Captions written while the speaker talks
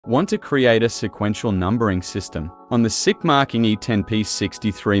Want to create a sequential numbering system on the SIC marking E10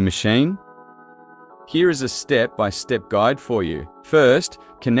 P63 machine? Here is a step-by-step guide for you. First,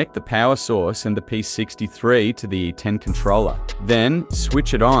 connect the power source and the P63 to the E10 controller. Then,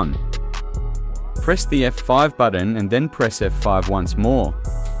 switch it on. Press the F5 button and then press F5 once more.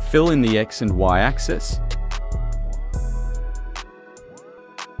 Fill in the X and Y axis.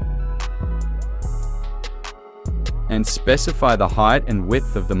 And specify the height and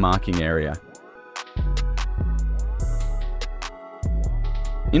width of the marking area.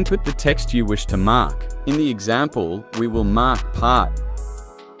 Input the text you wish to mark. In the example, we will mark part.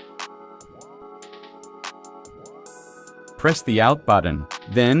 Press the Alt button,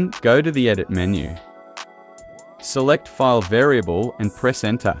 then go to the Edit menu. Select File Variable and press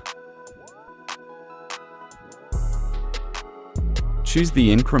Enter. Choose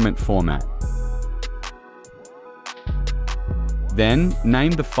the increment format. Then,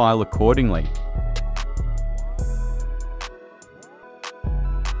 name the file accordingly.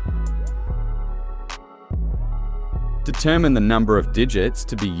 Determine the number of digits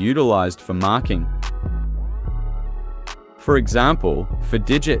to be utilized for marking. For example, for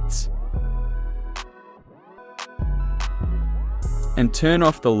digits. And turn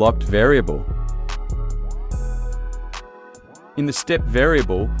off the locked variable. In the step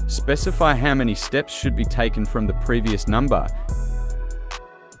variable, specify how many steps should be taken from the previous number.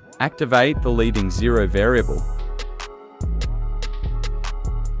 Activate the leading 0 variable.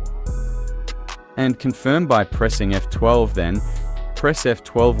 And confirm by pressing F12, then press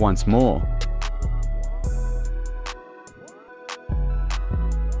F12 once more.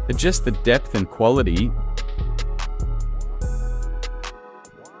 Adjust the depth and quality.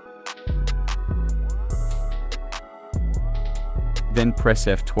 Then press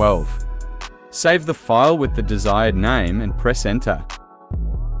F12. Save the file with the desired name and press Enter.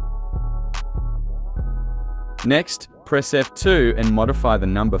 Next, press F2 and modify the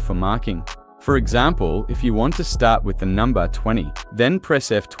number for marking. For example, if you want to start with the number 20, then press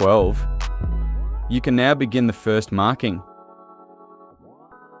F12. You can now begin the first marking.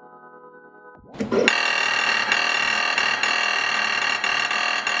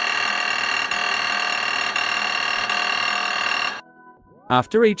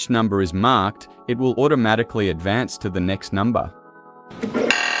 After each number is marked, it will automatically advance to the next number.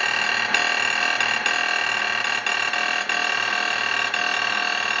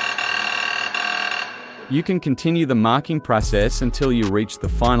 You can continue the marking process until you reach the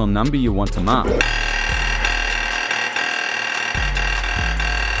final number you want to mark.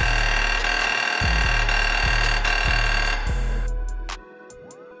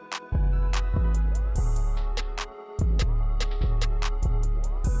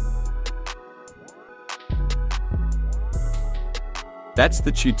 That's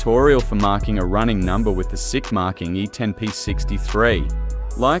the tutorial for marking a running number with the SIC marking E10 P63.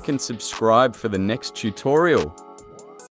 Like and subscribe for the next tutorial.